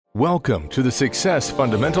Welcome to the Success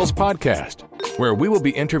Fundamentals Podcast, where we will be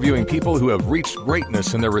interviewing people who have reached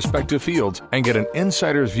greatness in their respective fields and get an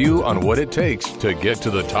insider's view on what it takes to get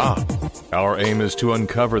to the top. Our aim is to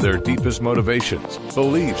uncover their deepest motivations,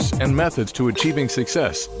 beliefs, and methods to achieving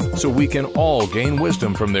success so we can all gain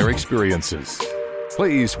wisdom from their experiences.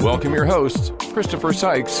 Please welcome your hosts, Christopher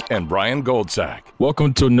Sykes and Brian Goldsack.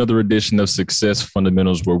 Welcome to another edition of Success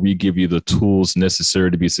Fundamentals, where we give you the tools necessary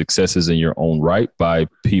to be successes in your own right by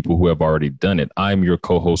people who have already done it. I'm your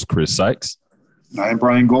co-host, Chris Sykes. I'm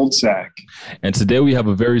Brian Goldsack. And today we have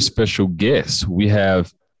a very special guest. We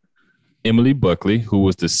have Emily Buckley, who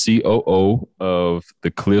was the COO of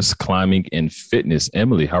the Cliffs Climbing and Fitness.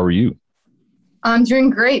 Emily, how are you? I'm doing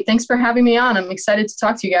great. Thanks for having me on. I'm excited to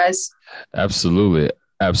talk to you guys. Absolutely.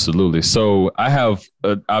 Absolutely. So I've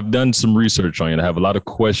done some research on you. I have a lot of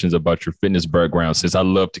questions about your fitness background, since I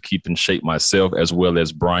love to keep in shape myself as well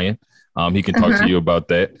as Brian. He can talk to you about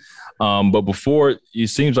that. But before, it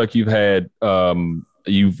seems like you've had,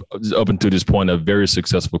 you've up until this point, a very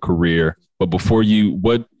successful career. But before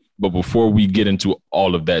we get into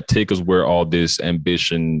all of that, take us where all this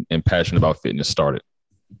ambition and passion about fitness started.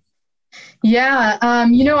 Yeah.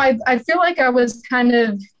 I feel like I was kind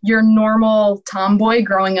of your normal tomboy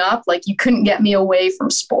growing up. Like, you couldn't get me away from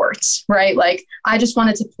sports, right? Like, I just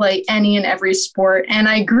wanted to play any and every sport. And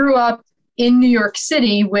I grew up in New York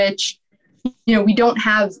City, which, we don't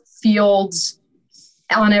have fields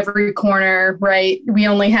on every corner, right? We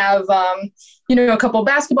only have, a couple of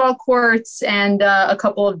basketball courts and a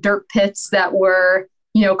couple of dirt pits that were,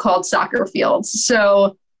 called soccer fields.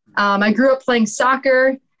 So I grew up playing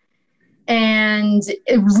soccer. And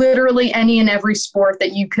literally any and every sport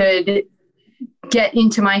that you could get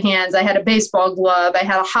into my hands. I had a baseball glove. I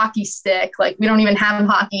had a hockey stick. Like, we don't even have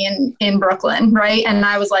hockey in Brooklyn, right? And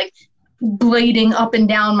I was like blading up and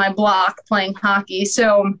down my block playing hockey.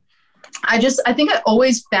 So I think I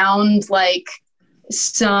always found like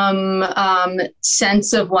some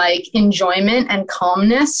sense of like enjoyment and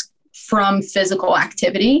calmness from physical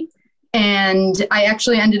activity. And I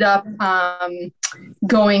actually ended up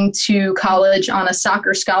going to college on a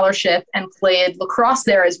soccer scholarship and played lacrosse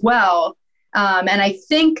there as well. And I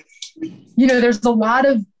think, there's a lot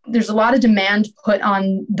of demand put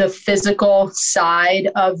on the physical side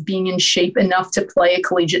of being in shape enough to play a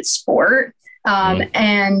collegiate sport.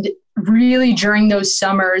 And really during those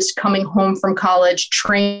summers coming home from college,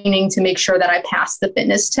 training to make sure that I passed the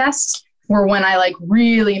fitness tests were when I like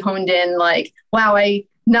really honed in, like, wow,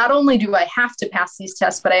 not only do I have to pass these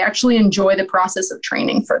tests, but I actually enjoy the process of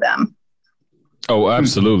training for them. Oh,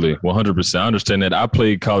 absolutely. 100%. I understand that. I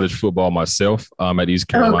played college football myself at East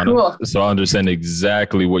Carolina. Oh, cool. So I understand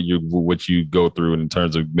exactly what you go through in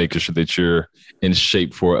terms of making sure that you're in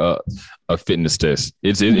shape for a fitness test.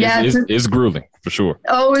 It's grueling for sure.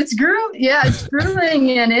 Oh, it's grueling. Yeah, it's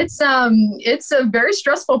grueling. And it's a very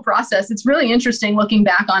stressful process. It's really interesting looking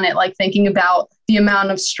back on it, like thinking about the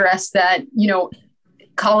amount of stress that,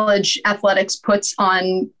 college athletics puts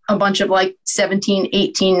on a bunch of like 17,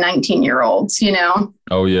 18, 19-year-olds,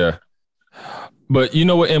 Oh, yeah. But you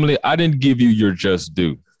know what, Emily, I didn't give you your just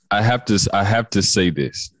due. I have to say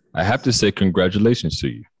this. I have to say congratulations to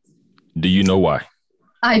you. Do you know why?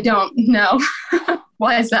 I don't know.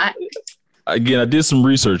 Why is that? Again, I did some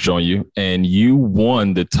research on you, and you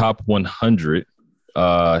won the Top 100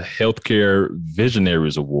 Healthcare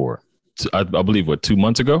Visionaries Award. I believe, 2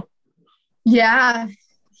 months ago?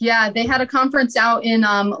 Yeah, they had a conference out in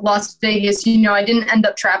Las Vegas. I didn't end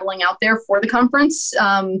up traveling out there for the conference,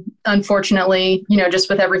 unfortunately, just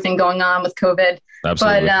with everything going on with COVID.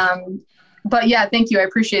 Absolutely. But yeah, thank you. I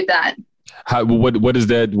appreciate that. What does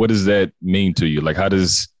that mean to you? Like, how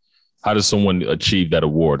does someone achieve that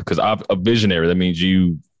award? Because a visionary, that means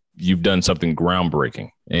you've done something groundbreaking,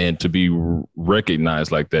 and to be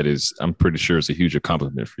recognized like that I'm pretty sure it's a huge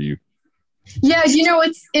accomplishment for you. Yeah,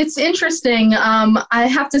 it's interesting. I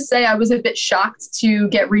have to say I was a bit shocked to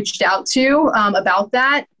get reached out to about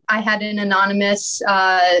that. I had an anonymous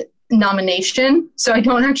nomination, so I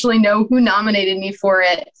don't actually know who nominated me for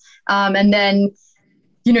it. And then,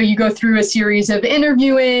 you go through a series of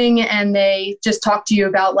interviewing, and they just talk to you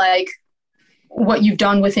about like what you've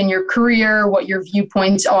done within your career, what your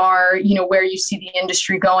viewpoints are, where you see the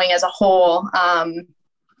industry going as a whole.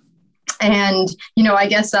 And, I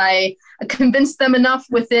guess I convinced them enough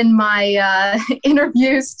within my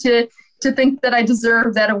interviews to think that I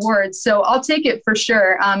deserve that award. So I'll take it for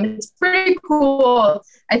sure. It's pretty cool.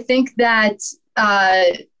 I think that,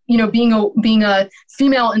 being a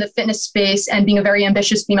female in the fitness space and being a very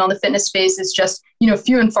ambitious female in the fitness space is just,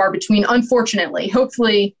 few and far between, unfortunately.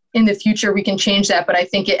 Hopefully in the future we can change that, but I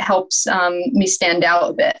think it helps me stand out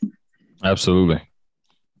a bit. Absolutely.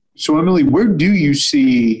 So Emily, where do you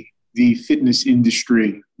see the fitness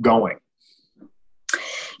industry going?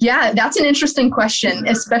 Yeah, that's an interesting question,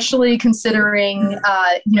 especially considering,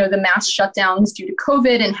 the mass shutdowns due to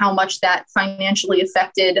COVID and how much that financially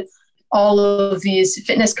affected all of these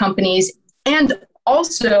fitness companies, and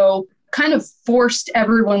also kind of forced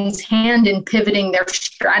everyone's hand in pivoting their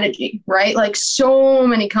strategy, right? Like so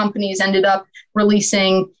many companies ended up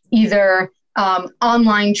releasing either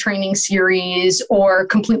online training series or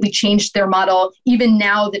completely changed their model. Even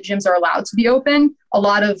now that gyms are allowed to be open, a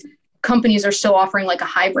lot of companies are still offering like a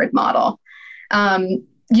hybrid model.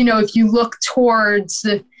 If you look towards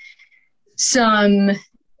some,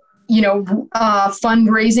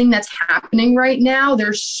 fundraising that's happening right now,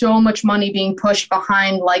 there's so much money being pushed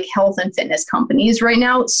behind like health and fitness companies right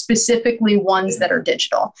now, specifically ones that are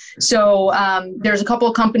digital. So there's a couple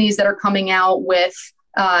of companies that are coming out with,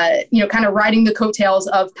 kind of riding the coattails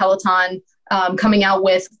of Peloton, coming out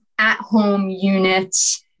with at-home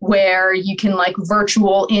units where you can like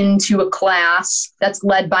virtual into a class that's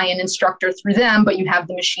led by an instructor through them, but you have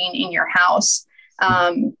the machine in your house.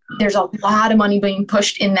 There's a lot of money being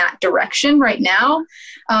pushed in that direction right now.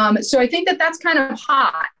 So I think that that's kind of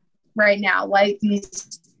hot right now. Like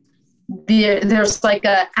there's like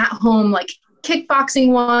a at-home like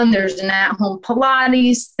kickboxing one. There's an at-home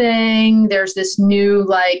Pilates thing. There's this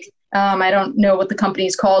new I don't know what the company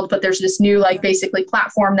is called, but there's this new like basically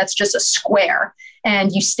platform that's just a square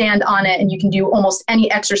and you stand on it and you can do almost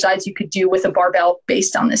any exercise you could do with a barbell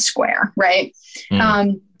based on this square, right?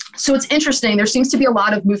 So it's interesting. There seems to be a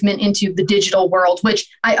lot of movement into the digital world, which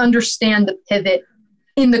I understand the pivot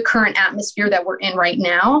in the current atmosphere that we're in right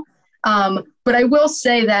now. But I will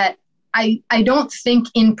say that I don't think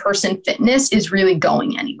in-person fitness is really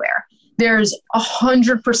going anywhere. There's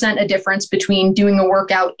 100% a difference between doing a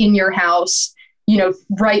workout in your house,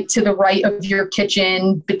 right to the right of your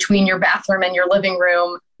kitchen, between your bathroom and your living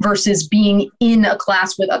room, versus being in a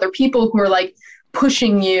class with other people who are like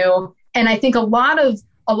pushing you. And I think a lot of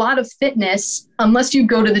fitness, unless you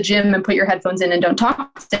go to the gym and put your headphones in and don't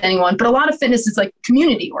talk to anyone, but a lot of fitness is like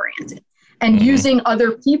community oriented and using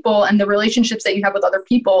other people and the relationships that you have with other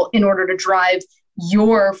people in order to drive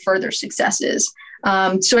your further successes.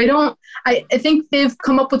 So I think they've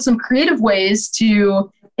come up with some creative ways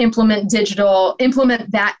to implement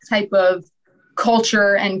that type of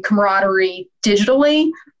culture and camaraderie digitally,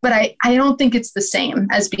 but I don't think it's the same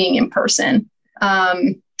as being in person.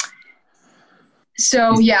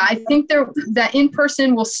 So yeah, I think that in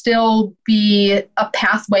person will still be a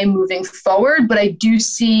pathway moving forward, but I do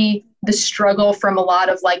see the struggle from a lot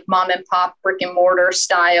of like mom and pop brick and mortar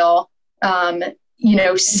style,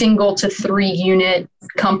 single to 3 unit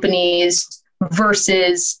companies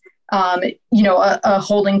versus, a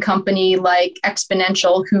holding company like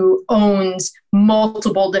Exponential who owns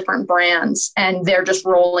multiple different brands and they're just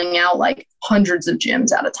rolling out like hundreds of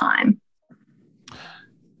gyms at a time.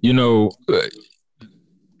 You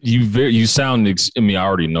sound, I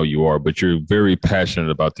already know you are, but you're very passionate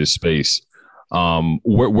about this space.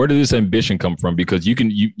 Where did this ambition come from? Because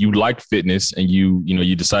you liked fitness and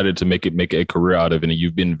you decided to make it a career out of it, and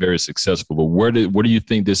you've been very successful. But where do you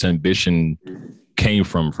think this ambition came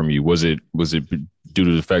from you? Was it due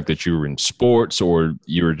to the fact that you were in sports, or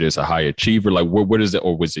you were just a high achiever? Like where does it,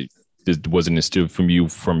 or wasn't instilled from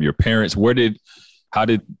your parents? How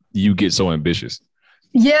did you get so ambitious?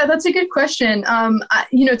 Yeah, that's a good question.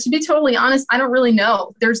 To be totally honest, I don't really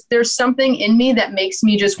know. There's something in me that makes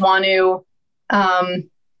me just want to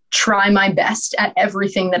try my best at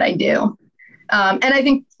everything that I do. And I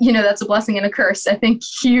think, that's a blessing and a curse. I think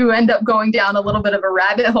you end up going down a little bit of a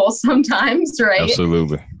rabbit hole sometimes, right?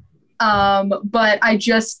 Absolutely. But I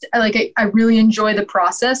really enjoy the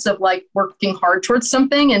process of like working hard towards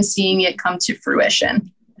something and seeing it come to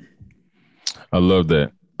fruition. I love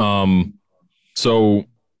that. So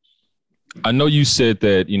I know you said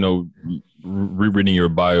that, rereading your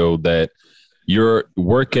bio, that your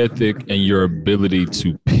work ethic and your ability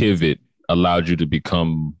to pivot allowed you to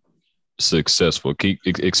become successful. Can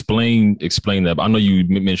you explain that? I know you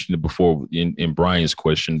mentioned it before in Brian's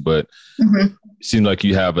question, but it seems like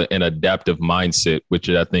you have an adaptive mindset, which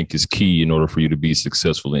I think is key in order for you to be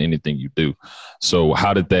successful in anything you do. So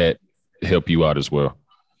how did that help you out as well?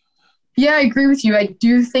 Yeah, I agree with you. I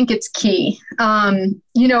do think it's key.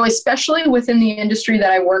 Especially within the industry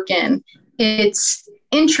that I work in, it's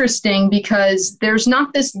interesting because there's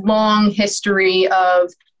not this long history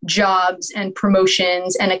of jobs and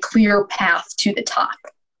promotions and a clear path to the top,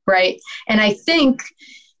 right? And I think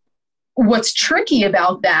what's tricky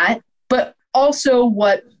about that, but also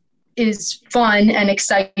what is fun and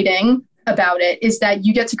exciting about it, is that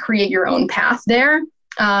you get to create your own path there.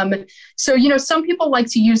 So, some people like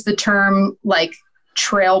to use the term like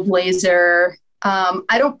trailblazer.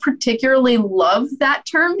 I don't particularly love that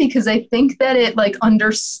term because I think that it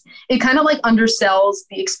kind of like undersells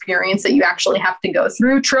the experience that you actually have to go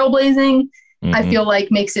through. Trailblazing, I feel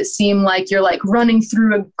like makes it seem like you're like running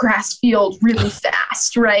through a grass field really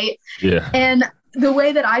fast, right? Yeah. And the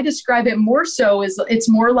way that I describe it more so is it's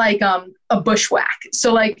more like a bushwhack.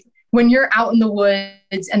 So like when you're out in the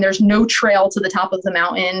woods and there's no trail to the top of the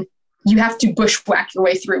mountain, you have to bushwhack your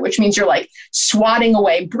way through, which means you're like swatting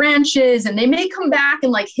away branches, and they may come back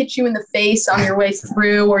and like hit you in the face on your way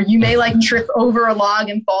through, or you may like trip over a log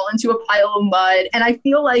and fall into a pile of mud. And I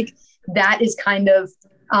feel like that is kind of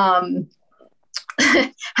how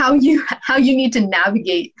you need to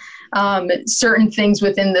navigate certain things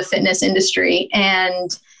within the fitness industry.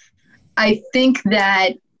 And I think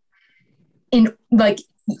that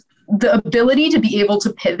the ability to be able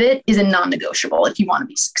to pivot is a non-negotiable if you want to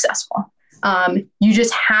be successful. You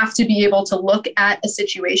just have to be able to look at a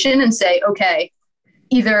situation and say, okay,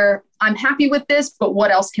 either I'm happy with this, but what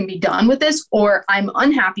else can be done with this? Or I'm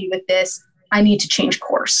unhappy with this, I need to change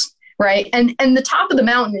course, right? And the top of the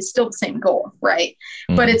mountain is still the same goal, right?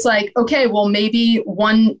 Mm-hmm. But it's like, okay, well, maybe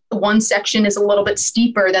one section is a little bit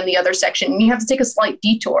steeper than the other section, and you have to take a slight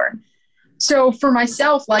detour. So for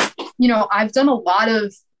myself, I've done a lot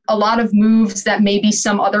of moves that maybe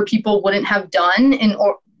some other people wouldn't have done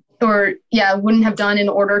wouldn't have done in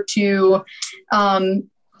order to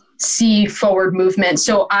see forward movement.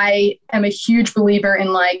 So I am a huge believer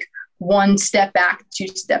in like one step back, two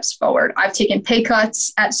steps forward. I've taken pay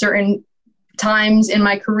cuts at certain times in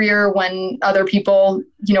my career when other people,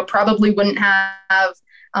 probably wouldn't have.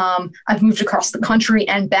 I've moved across the country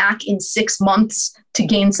and back in 6 months to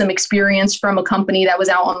gain some experience from a company that was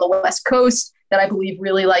out on the West Coast that I believe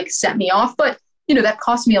really like set me off. But, that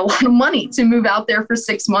cost me a lot of money to move out there for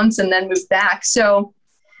 6 months and then move back. So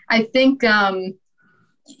I think, the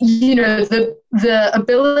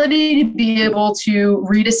ability to be able to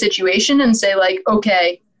read a situation and say like,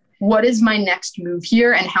 okay, what is my next move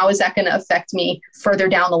here? And how is that going to affect me further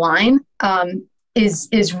down the line?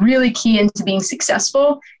 Is really key into being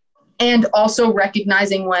successful. And also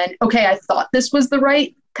recognizing when, okay, I thought this was the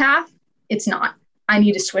right path. It's not. I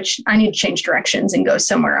need to switch. I need to change directions and go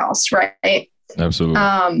somewhere else. Right.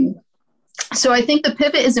 Absolutely. So I think the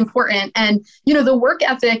pivot is important, and, the work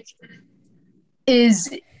ethic is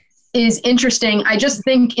interesting. I just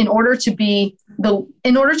think in order to attain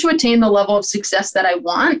the level of success that I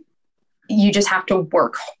want, you just have to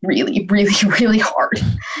work really, really, really hard,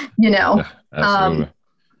 Yeah, absolutely.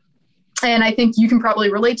 And I think you can probably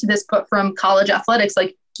relate to this, but from college athletics,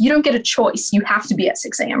 like you don't get a choice. You have to be at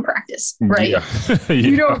 6 a.m. practice, right? Yeah.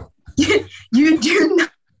 You do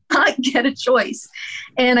not get a choice.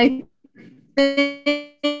 And I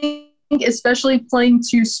think especially playing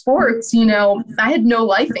 2 sports, I had no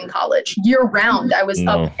life in college year round. I was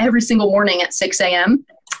up every single morning at 6 a.m.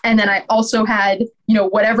 And then I also had,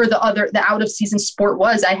 whatever the out of season sport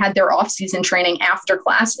was, I had their off season training after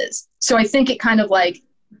classes. So I think it kind of like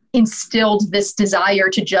instilled this desire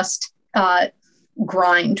to just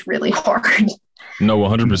grind really hard. No,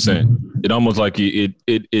 100%. It almost like it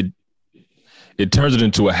turns it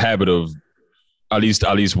into a habit of at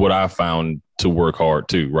least what I found to work hard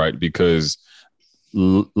too, right? Because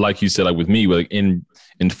like you said, like with me, like in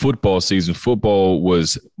football season, football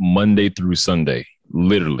was Monday through Sunday.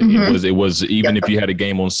 Literally, it was even if you had a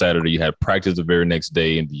game on Saturday, you had practice the very next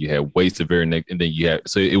day, and you had weights the very next, and then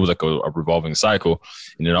so it was like a revolving cycle.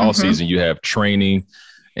 And in all season, you have training,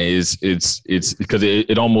 and it's because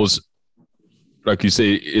it almost, like you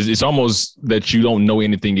say, it's almost that you don't know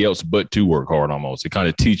anything else but to work hard. Almost, it kind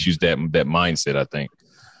of teaches that mindset, I think.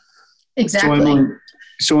 Exactly.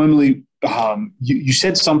 So Emily, you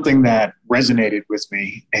said something that resonated with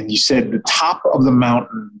me, and you said the top of the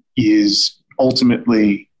mountain is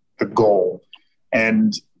ultimately the goal,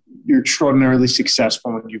 and you're extraordinarily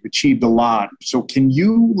successful and you've achieved a lot. So can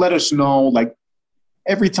you let us know, like,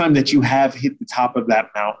 every time that you have hit the top of that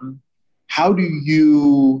mountain, how do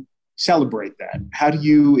you celebrate that? How do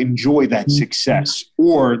you enjoy that success?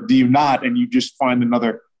 Or do you not, and you just find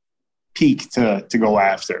another peak to go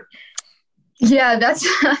after? Yeah, that's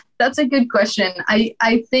a good question.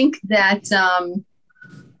 I think that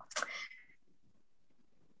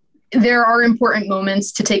there are important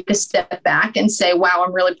moments to take a step back and say, wow,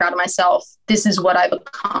 I'm really proud of myself. This is what I've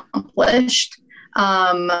accomplished.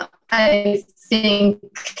 I think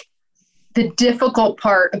the difficult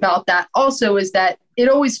part about that also is that it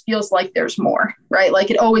always feels like there's more, right? Like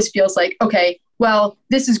it always feels like, okay, well,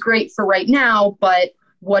 this is great for right now, but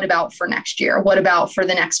what about for next year? What about for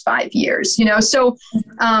the next 5 years? So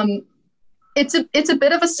it's a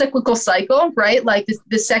bit of a cyclical cycle, right? Like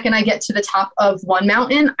the second I get to the top of one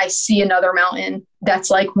mountain, I see another mountain that's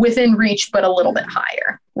like within reach, but a little bit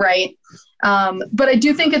higher, right? But I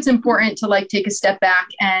do think it's important to like take a step back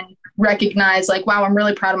and recognize like, wow, I'm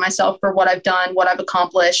really proud of myself for what I've done, what I've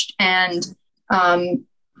accomplished, and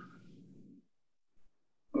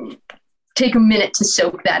take a minute to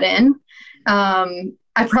soak that in.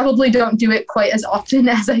 I probably don't do it quite as often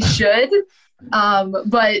as I should.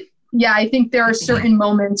 But yeah, I think there are certain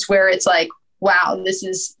moments where it's like, wow,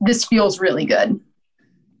 this feels really good.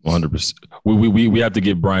 100%. We have to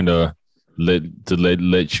give Brian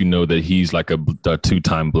let you know that he's like a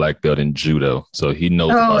 2-time black belt in judo, so he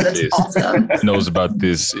knows about this. Awesome. Knows about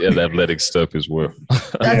this athletic stuff as well.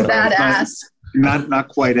 That's badass. Not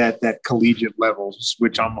quite at that collegiate levels,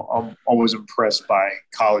 which I'm always impressed by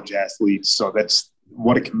college athletes. So that's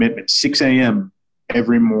what a commitment. 6 a.m.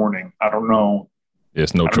 every morning. I don't know.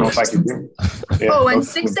 Yes, no choice. I can do it. Yeah, and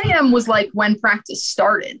 6 a.m. was like when practice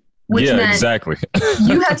started. Which meant exactly.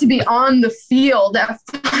 You had to be on the field at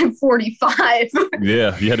 5:45.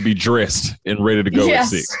 Yeah, you had to be dressed and ready to go at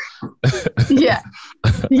 6. Yeah.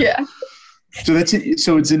 So that's it.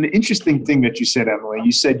 So it's an interesting thing that you said, Emily.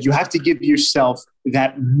 You said you have to give yourself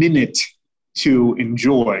that minute to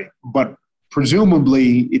enjoy, but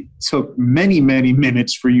presumably it took many, many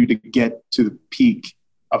minutes for you to get to the peak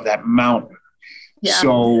of that mountain. Yeah.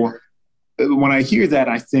 So when I hear that,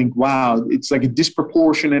 I think, wow, it's like a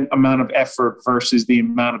disproportionate amount of effort versus the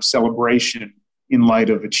amount of celebration in light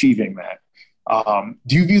of achieving that.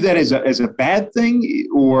 Do you view that as a bad thing,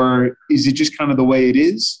 or is it just kind of the way it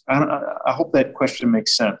is? I hope that question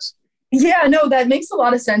makes sense. Yeah, no, that makes a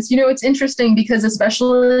lot of sense. It's interesting because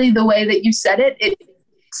especially the way that you said it, it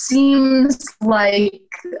seems like,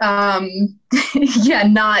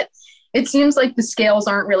 it seems like the scales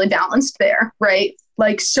aren't really balanced there, right?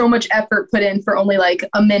 Like so much effort put in for only like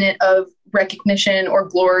a minute of recognition or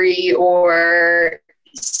glory or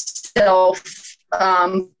self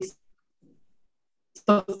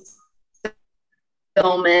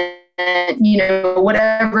fulfillment,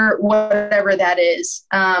 whatever that is.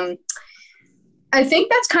 I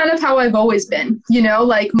think that's kind of how I've always been,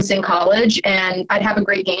 like I was in college and I'd have a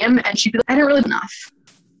great game and she'd be like, I didn't really enough,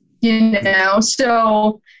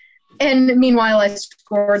 so. And meanwhile, I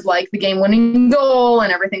scored like the game-winning goal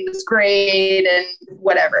and everything was great and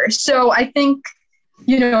whatever. So I think,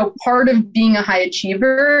 part of being a high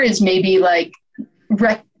achiever is maybe like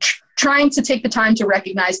trying to take the time to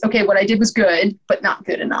recognize, okay, what I did was good, but not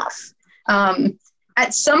good enough.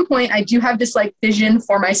 At some point, I do have this like vision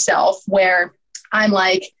for myself where I'm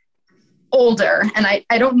like older and I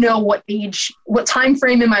don't know what time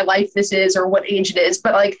frame in my life this is or what age it is,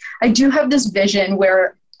 but like I do have this vision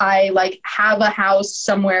where I like have a house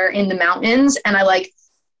somewhere in the mountains and I like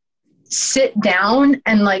sit down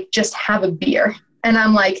and like just have a beer. And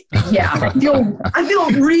I'm like, yeah, I feel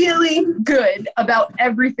really good about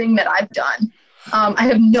everything that I've done. I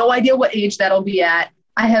have no idea what age that'll be at.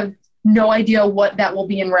 I have no idea what that will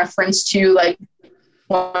be in reference to, like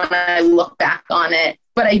when I look back on it,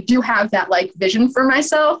 but I do have that like vision for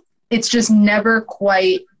myself. It's just never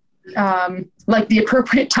quite like the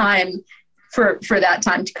appropriate time for that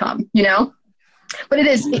time to come, but it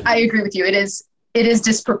is, I agree with you. It is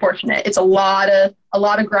disproportionate. It's a lot of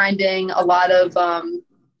grinding, a lot of,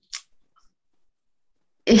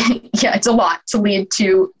 it's a lot to lead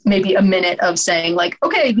to maybe a minute of saying like,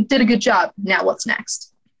 okay, you did a good job. Now what's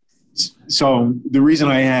next? So the reason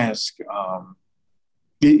I ask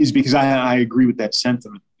is because I agree with that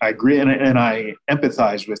sentiment. I agree. And I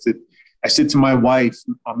empathize with it. I said to my wife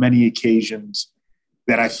on many occasions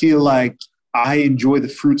that I feel like I enjoy the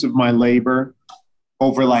fruits of my labor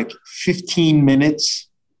over like 15 minutes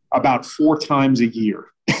about 4 times a year.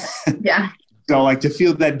 Yeah. So like to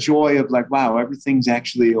feel that joy of like, wow, everything's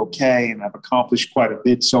actually okay and I've accomplished quite a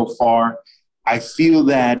bit so far. I feel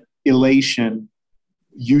that elation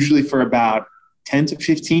usually for about 10 to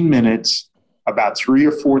 15 minutes, about 3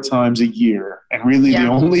 or 4 times a year. And really the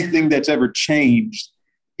only thing that's ever changed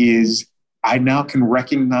is I now can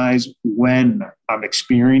recognize when I'm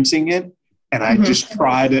experiencing it. And I just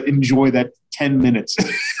try to enjoy that 10 minutes.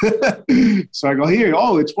 So I go,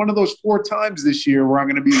 it's one of those 4 times this year where I'm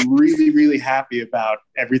going to be really, really happy about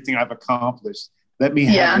everything I've accomplished. Let me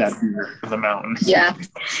have that beer in the mountains. Yeah.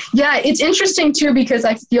 Yeah. It's interesting too, because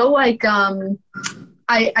I feel like I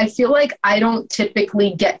I feel like I don't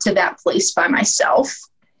typically get to that place by myself.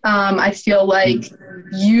 I feel like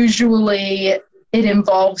usually it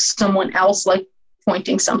involves someone else like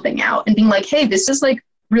pointing something out and being like, hey, this is like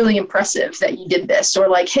really impressive that you did this, or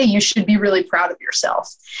like, hey, you should be really proud of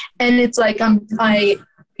yourself. And it's like, I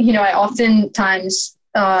oftentimes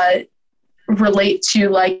relate to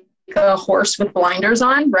like a horse with blinders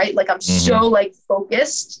on, right? Like I'm so like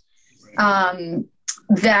focused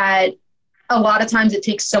that a lot of times it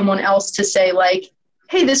takes someone else to say like,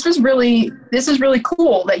 hey, this is really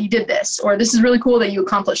cool that you did this, or this is really cool that you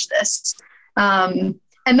accomplished this.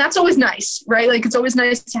 And that's always nice, right? Like it's always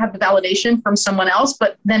nice to have the validation from someone else,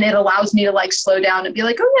 but then it allows me to like slow down and be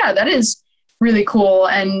like, oh yeah, that is really cool.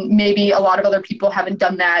 And maybe a lot of other people haven't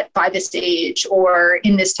done that by this age or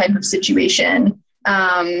in this type of situation.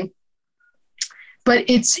 But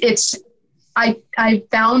I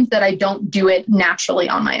found that I don't do it naturally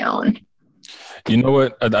on my own. You know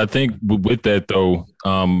what? I think with that though,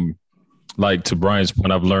 like to Brian's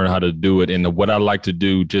point, I've learned how to do it. And what I like to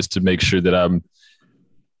do just to make sure that I'm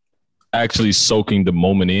actually soaking the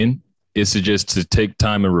moment in is to take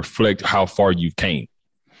time and reflect how far you came.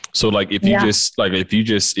 So like if you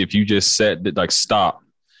just sat like stop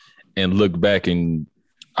and look back, and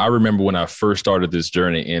I remember when I first started this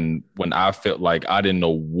journey and when I felt like I didn't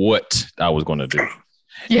know what I was going to do.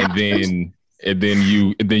 Yeah. And then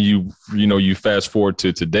you fast forward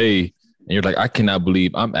to today and you're like, I cannot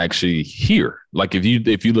believe I'm actually here. Like if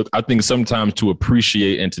you look, I think sometimes to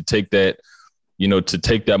appreciate and to take that, to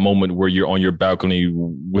take that moment where you're on your balcony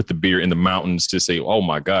with the beer in the mountains to say, oh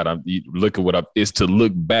my God, look at is to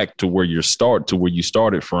look back to where you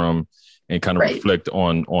started from and kind of reflect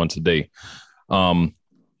on today. You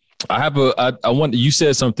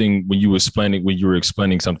said something when you were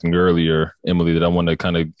explaining something earlier, Emily, that I want to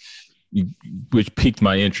kind of, which piqued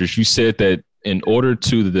my interest. You said that in order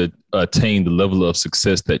to attain the level of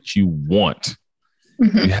success that you want,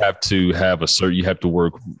 you have to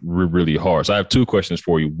work really hard. So I have two questions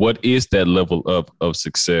for you. What is that level of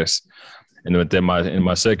success? And then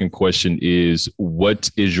my second question is, what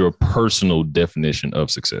is your personal definition of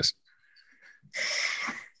success?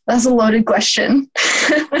 That's a loaded question.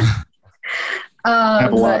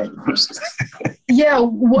 Yeah.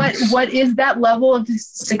 What is that level of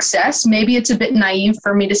success? Maybe it's a bit naive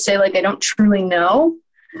for me to say, like, I don't truly know.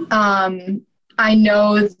 I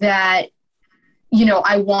know that,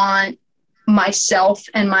 I want myself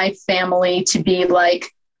and my family to be like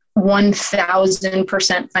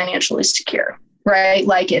 1,000% financially secure, right?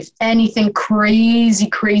 Like if anything crazy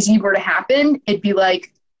were to happen, it'd be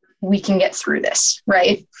like, we can get through this.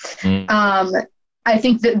 Right. I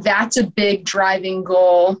think that's a big driving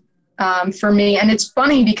goal for me. And it's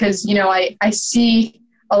funny because, I see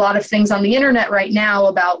a lot of things on the internet right now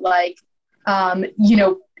about like,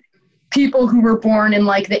 people who were born in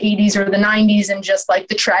like the 80s or the 90s and just like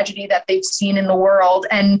the tragedy that they've seen in the world.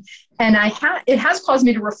 And it has caused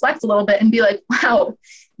me to reflect a little bit and be like, wow,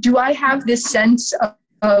 do I have this sense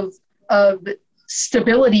of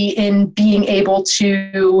stability in being able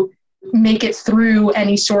to make it through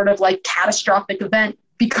any sort of like catastrophic event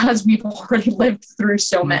because we've already lived through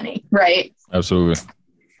so many, right? Absolutely.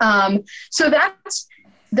 So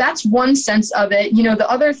that's one sense of it. The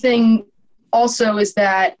other thing also is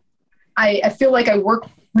that I feel like I work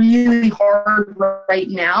really hard right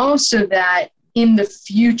now so that in the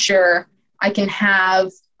future I can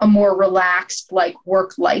have a more relaxed like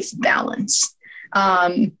work-life balance.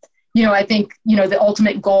 I think, the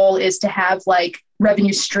ultimate goal is to have like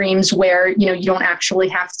revenue streams where, you don't actually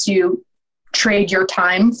have to trade your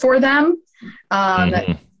time for them.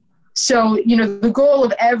 So, the goal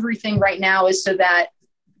of everything right now is so that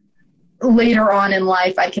later on in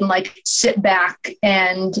life, I can like sit back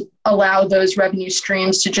and allow those revenue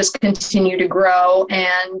streams to just continue to grow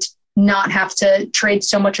and not have to trade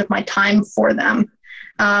so much of my time for them.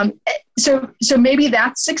 So maybe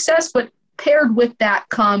that's success, but paired with that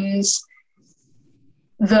comes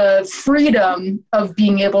the freedom of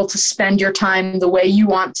being able to spend your time the way you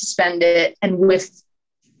want to spend it and with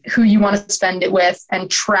who you want to spend it with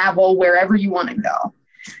and travel wherever you want to go.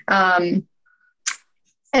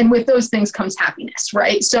 And with those things comes happiness,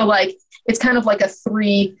 right? So like, it's kind of like a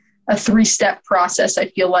three-step process, I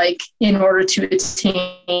feel like, in order to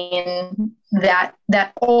attain that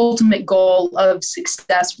ultimate goal of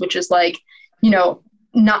success, which is like,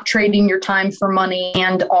 not trading your time for money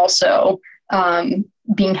and also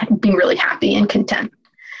being really happy and content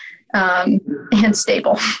and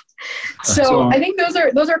stable. So I think those are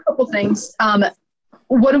a couple things.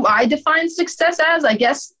 What do I define success as? I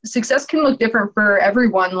guess success can look different for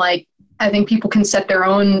everyone. Like, I think people can set their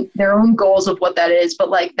own goals of what that is, but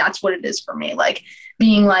like, that's what it is for me. Like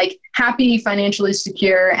being like happy, financially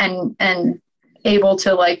secure, and able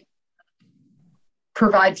to like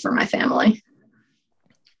provide for my family.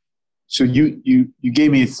 So you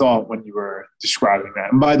gave me a thought when you were describing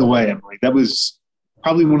that. And by the way, Emily, that was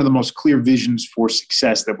probably one of the most clear visions for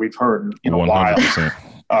success that we've heard in a 100%.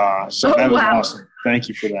 While. So that was awesome. Thank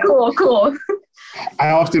you for that. Cool. I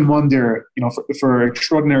often wonder, for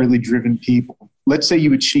extraordinarily driven people, let's say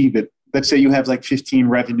you achieve it. Let's say you have like 15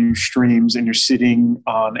 revenue streams and you're sitting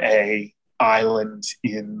on a island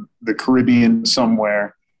in the Caribbean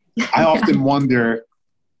somewhere. I often wonder,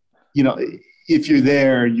 if you're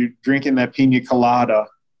there, you're drinking that pina colada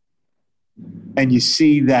and you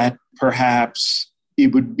see that perhaps it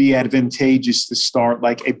would be advantageous to start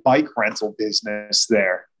like a bike rental business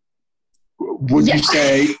there.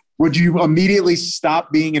 Would you immediately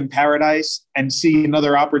stop being in paradise and see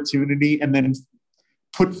another opportunity and then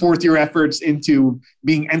put forth your efforts into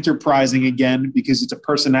being enterprising again because it's a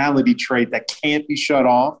personality trait that can't be shut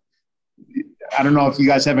off? I don't know if you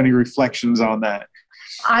guys have any reflections on that.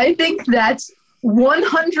 I think that's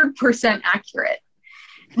 100% accurate.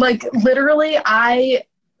 Like literally, I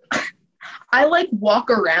like walk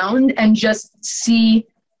around and just see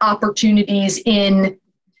opportunities in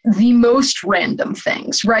the most random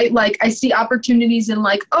things, right? Like I see opportunities in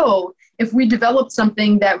like, oh, if we developed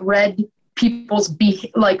something that read people's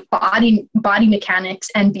body mechanics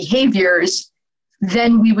and behaviors,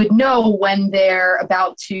 then we would know when they're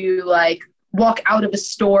about to like walk out of a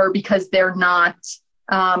store because they're not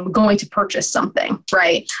going to purchase something,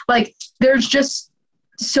 right? Like there's just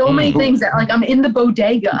so many things that like I'm in the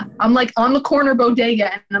bodega. I'm like on the corner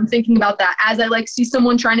bodega and I'm thinking about that as I like see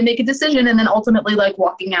someone trying to make a decision and then ultimately like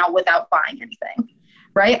walking out without buying anything,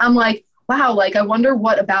 right? I'm like, wow, like I wonder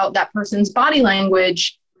what about that person's body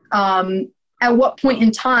language. At what point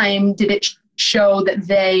in time did it show that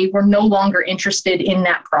they were no longer interested in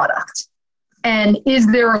that product? And is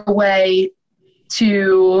there a way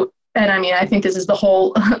to, and I mean, I think this is the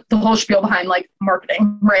whole spiel behind like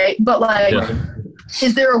marketing, right? But like,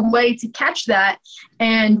 is there a way to catch that?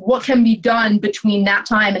 And what can be done between that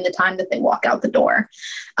time and the time that they walk out the door?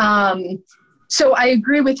 So I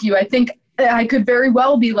agree with you. I think I could very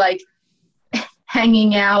well be like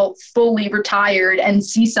hanging out fully retired and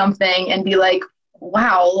see something and be like,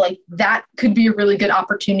 wow, like that could be a really good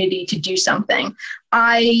opportunity to do something.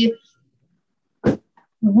 I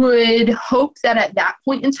would hope that at that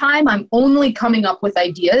point in time, I'm only coming up with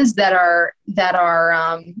ideas that are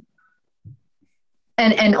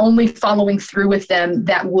and only following through with them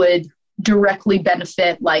that would directly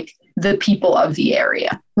benefit like the people of the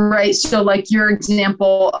area, right? So like your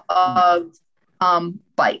example of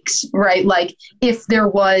bikes, right? Like if there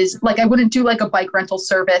was like, I wouldn't do like a bike rental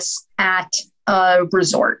service at a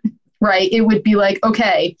resort, right? It would be like,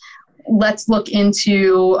 okay, let's look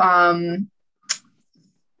into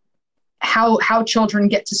how children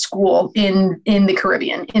get to school in the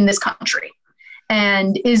Caribbean, in this country.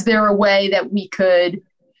 And is there a way that we could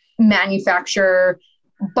manufacture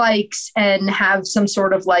bikes and have some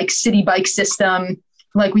sort of like city bike system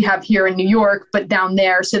like we have here in New York, but down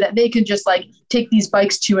there so that they could just like take these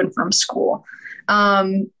bikes to and from school.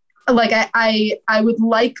 Like I would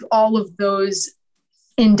like all of those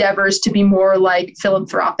endeavors to be more like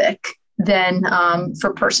philanthropic than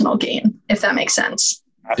for personal gain, if that makes sense.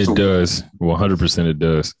 Absolutely. It does. 100% it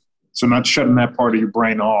does. So not shutting that part of your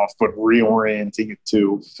brain off, but reorienting it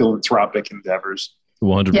to philanthropic endeavors.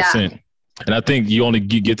 100%. Yeah. And I think you only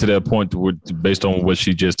get to that point where, based on what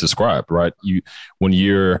she just described, right? When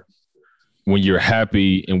you're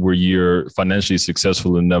happy and where you're financially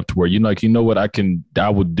successful enough to where you're like, you know what, I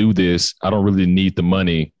would do this. I don't really need the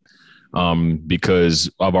money because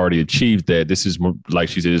I've already achieved that. This is more, like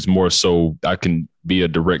she said, it's more so I can be a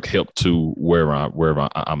direct help to wherever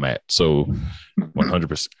I'm at. So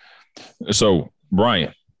 100%. So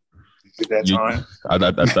Brian, I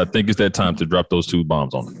think it's that time to drop those two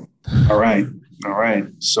bombs on me. All right.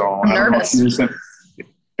 So I'm nervous.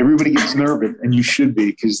 Everybody gets nervous, and you should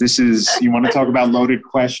be, because you want to talk about loaded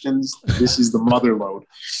questions. This is the mother load.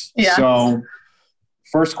 Yeah. So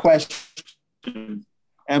first question,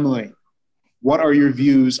 Emily, what are your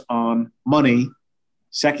views on money?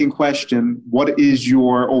 Second question, what is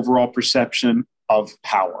your overall perception of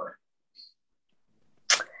power?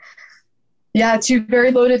 Yeah, two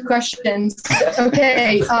very loaded questions.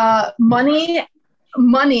 Okay, money,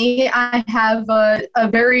 I have a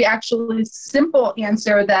very actually simple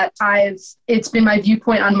answer that it's been my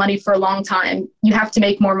viewpoint on money for a long time. You have to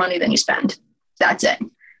make more money than you spend. That's it.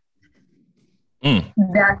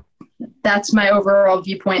 that's my overall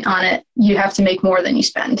viewpoint on it. You have to make more than you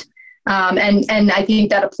spend. And I think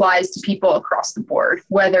that applies to people across the board,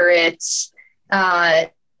 whether it's,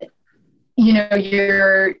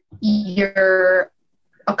 you're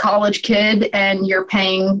a college kid and you're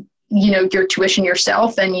paying, your tuition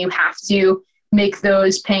yourself and you have to make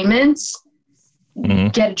those payments,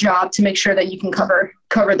 get a job to make sure that you can cover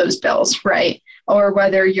those bills. Right. Or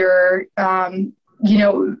whether you're,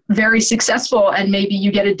 very successful and maybe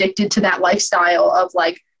you get addicted to that lifestyle of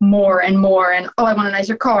like more and more. And, I want a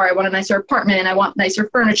nicer car. I want a nicer apartment. I want nicer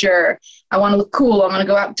furniture. I want to look cool. I want to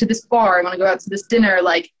go out to this bar. I want to go out to this dinner.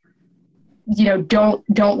 Like,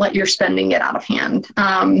 don't let your spending get out of hand.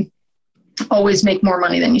 Always make more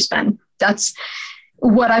money than you spend. That's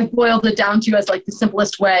what I've boiled it down to as like the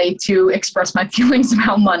simplest way to express my feelings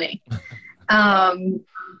about money. And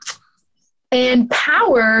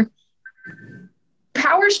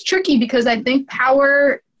power's tricky because I think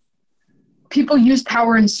people use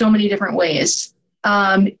power in so many different ways.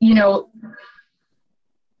 A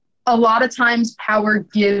lot of times power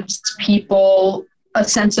gives people a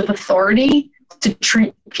sense of authority to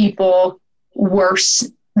treat people worse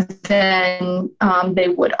than they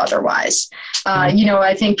would otherwise.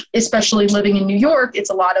 I think especially living in New York, it's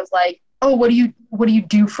a lot of like, what do you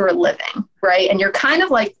do for a living? Right. And you're kind of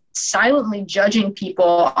like silently judging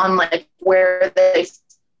people on like where they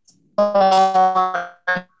fall,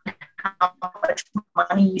 how much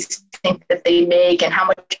money you think that they make and how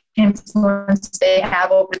much influence they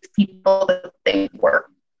have over the people that they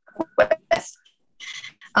work with.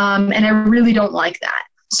 And I really don't like that.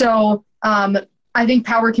 So I think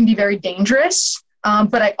power can be very dangerous,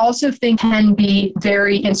 but I also think can be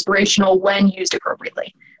very inspirational when used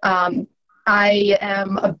appropriately. I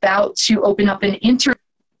am about to open up an intern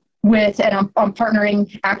and I'm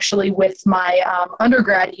partnering actually with my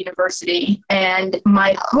undergrad university. And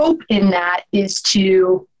my hope in that is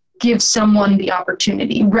to give someone the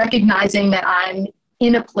opportunity, recognizing that I'm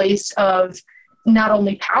in a place of not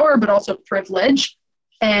only power, but also privilege,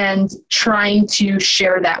 and trying to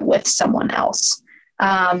share that with someone else.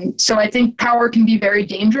 So I think power can be very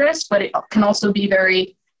dangerous, but it can also be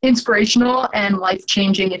very inspirational and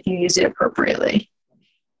life-changing if you use it appropriately.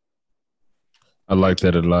 I like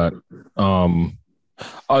that a lot. I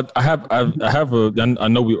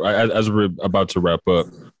know as we're about to wrap up,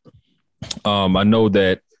 I know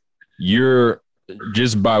that you're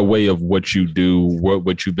just by way of what you do,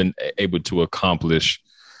 what you've been able to accomplish.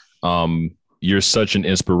 You're such an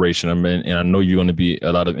inspiration. And I know you're going to be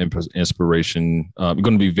a lot of inspiration. You're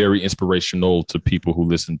going to be very inspirational to people who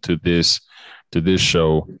listen to this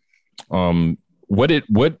show. What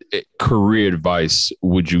career advice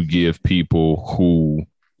would you give people who,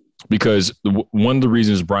 because one of the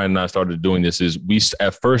reasons Brian and I started doing this is we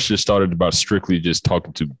at first just started about strictly just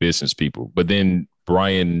talking to business people, but then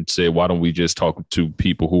Brian said, why don't we just talk to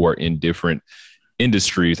people who are in different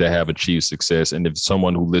industries that have achieved success? And if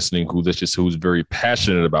someone who's very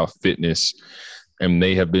passionate about fitness and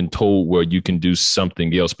they have been told, well, you can do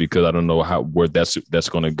something else because I don't know where that's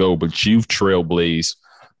going to go, but you've trailblazed.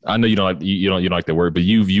 I know you don't like that word, but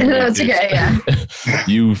you've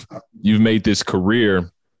made this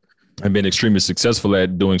career and been extremely successful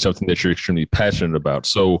at doing something that you're extremely passionate about.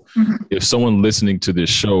 So if someone listening to this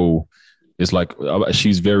show is like,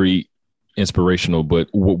 she's very inspirational, but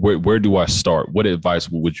where do I start? What advice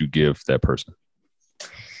would you give that person?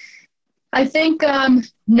 I think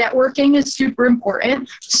networking is super important.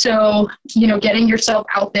 So, getting yourself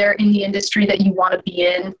out there in the industry that you want to be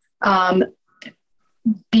in,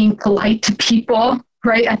 being polite to people,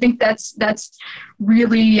 right? I think that's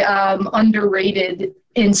really underrated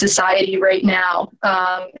in society right now.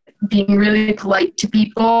 Being really polite to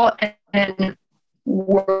people and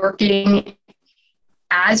working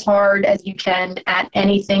as hard as you can at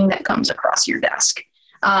anything that comes across your desk.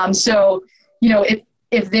 So,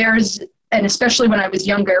 if there's, and especially when I was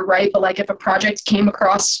younger, right? But like if a project came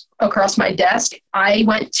across my desk, I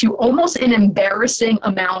went to almost an embarrassing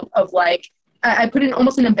amount of I put in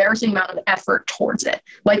almost an embarrassing amount of effort towards it.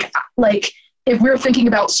 Like if we were thinking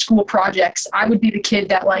about school projects, I would be the kid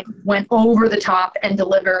that went over the top and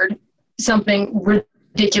delivered something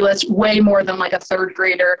ridiculous, way more than a third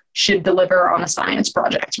grader should deliver on a science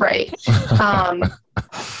project, right?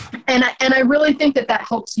 And I really think that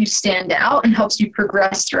helps you stand out and helps you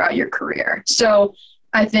progress throughout your career. So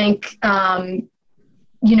I think,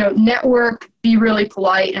 network, be really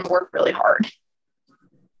polite, and work really hard.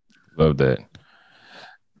 Love that.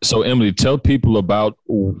 So Emily, tell people about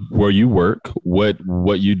where you work, what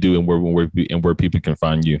you do, and where people can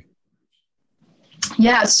find you.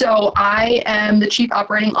 Yeah, so I am the Chief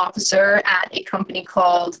Operating Officer at a company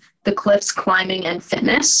called The Cliffs Climbing and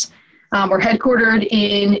Fitness. We're headquartered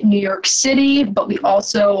in New York City, but we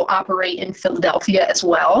also operate in Philadelphia as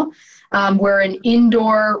well. We're an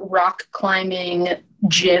indoor rock climbing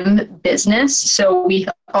gym business. So we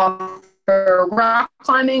offer rock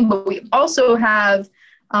climbing, but we also have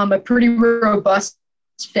a pretty robust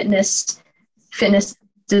fitness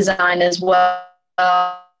design as well.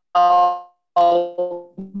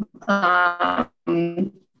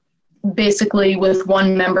 Basically, with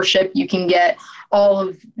one membership, you can get all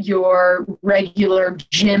of your regular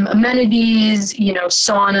gym amenities,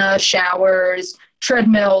 sauna, showers,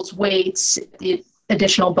 treadmills, weights, the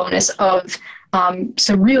additional bonus of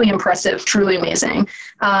some really impressive, truly amazing.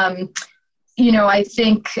 I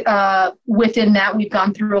think within that, we've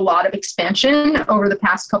gone through a lot of expansion over the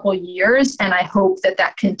past couple of years, and I hope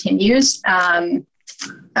that continues.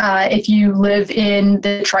 If you live in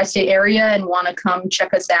the tri-state area and want to come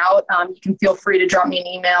check us out, you can feel free to drop me an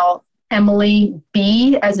email, Emily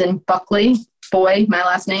B, as in Buckley, boy, my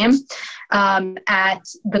last name, at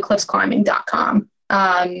thecliffsclimbing.com.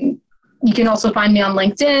 You can also find me on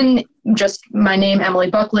LinkedIn, just my name, Emily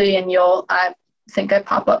Buckley, and I think I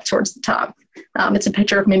pop up towards the top. It's a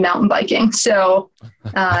picture of me mountain biking. So,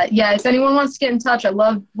 if anyone wants to get in touch, I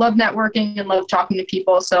love networking and love talking to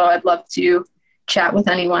people. So I'd love to chat with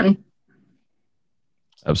anyone.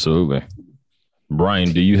 Absolutely.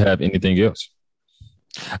 Brian, do you have anything else?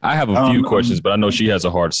 I have a few questions, but I know she has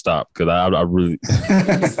a hard stop because I really.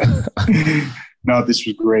 No, this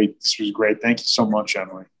was great. Thank you so much,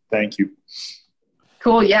 Emily. Thank you.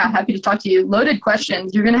 Cool. Yeah. Happy to talk to you. Loaded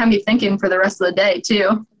questions. You're going to have me thinking for the rest of the day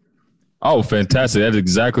too. Oh, fantastic. That's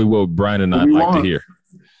exactly what Brian and I like to hear.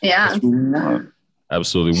 Yeah.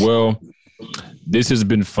 Absolutely. Well, this has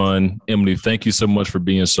been fun. Emily, thank you so much for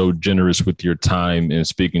being so generous with your time and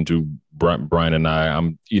speaking to Brian and I.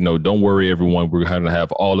 Don't worry, everyone. We're going to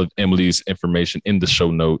have all of Emily's information in the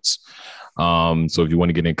show notes. So if you want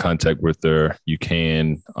to get in contact with her, you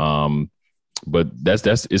can. But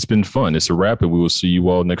it's been fun. It's a wrap, and we will see you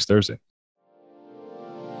all next Thursday.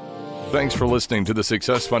 Thanks for listening to the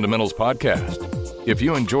Success Fundamentals podcast. If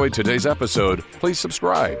you enjoyed today's episode, please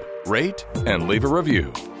subscribe, rate, and leave a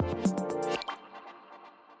review.